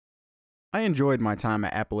I enjoyed my time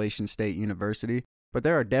at Appalachian State University, but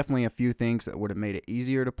there are definitely a few things that would have made it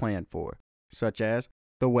easier to plan for, such as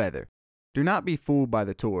the weather. Do not be fooled by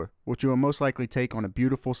the tour, which you will most likely take on a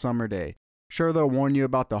beautiful summer day. Sure, they'll warn you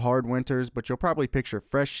about the hard winters, but you'll probably picture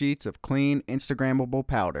fresh sheets of clean, Instagrammable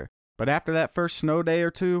powder. But after that first snow day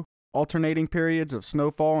or two, alternating periods of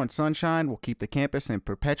snowfall and sunshine will keep the campus in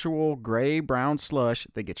perpetual gray-brown slush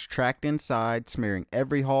that gets tracked inside, smearing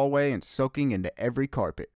every hallway and soaking into every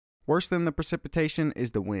carpet. Worse than the precipitation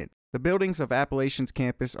is the wind. The buildings of Appalachian's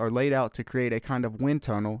campus are laid out to create a kind of wind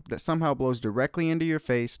tunnel that somehow blows directly into your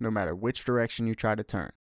face no matter which direction you try to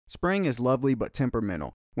turn. Spring is lovely but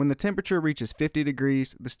temperamental. When the temperature reaches 50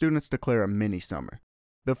 degrees, the students declare a mini-summer.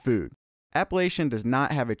 The food. Appalachian does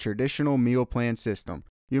not have a traditional meal plan system.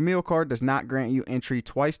 Your meal card does not grant you entry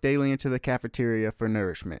twice daily into the cafeteria for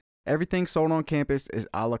nourishment. Everything sold on campus is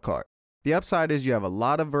a la carte. The upside is you have a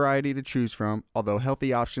lot of variety to choose from, although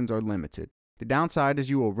healthy options are limited. The downside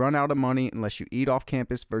is you will run out of money unless you eat off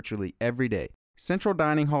campus virtually every day. Central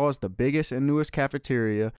Dining Hall is the biggest and newest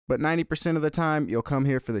cafeteria, but 90% of the time you'll come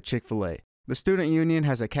here for the Chick-fil-A. The Student Union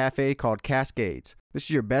has a cafe called Cascades. This is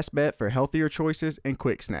your best bet for healthier choices and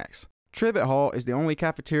quick snacks. Trivet Hall is the only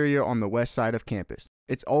cafeteria on the west side of campus.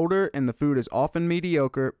 It's older and the food is often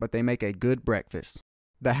mediocre, but they make a good breakfast.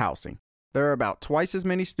 The housing. There are about twice as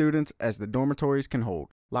many students as the dormitories can hold.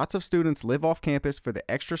 Lots of students live off campus for the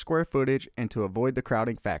extra square footage and to avoid the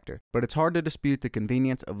crowding factor, but it's hard to dispute the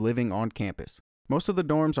convenience of living on campus. Most of the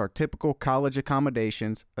dorms are typical college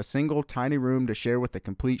accommodations, a single tiny room to share with a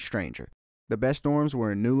complete stranger. The best dorms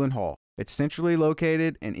were in Newland Hall. It's centrally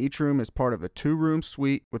located and each room is part of a 2-room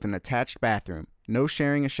suite with an attached bathroom, no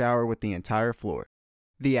sharing a shower with the entire floor.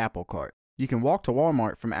 The Apple Cart. You can walk to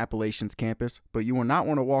Walmart from Appalachian's campus, but you will not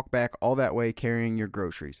want to walk back all that way carrying your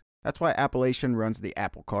groceries. That's why Appalachian runs the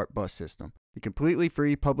Apple Cart bus system, a completely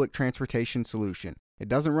free public transportation solution. It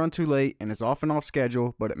doesn't run too late and is often off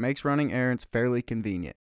schedule, but it makes running errands fairly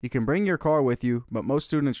convenient. You can bring your car with you, but most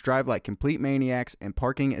students drive like complete maniacs and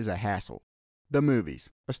parking is a hassle. The movies.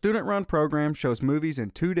 A student-run program shows movies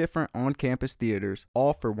in 2 different on-campus theaters,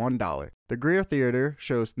 all for $1. The Greer Theater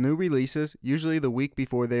shows new releases, usually the week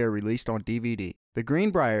before they are released on DVD. The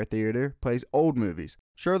Greenbrier Theater plays old movies.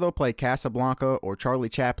 Sure, they'll play Casablanca or Charlie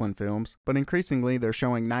Chaplin films, but increasingly they're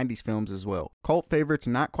showing 90s films as well. Cult favorites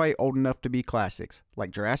not quite old enough to be classics,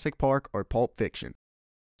 like Jurassic Park or Pulp Fiction.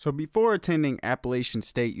 So before attending Appalachian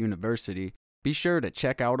State University, be sure to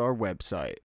check out our website.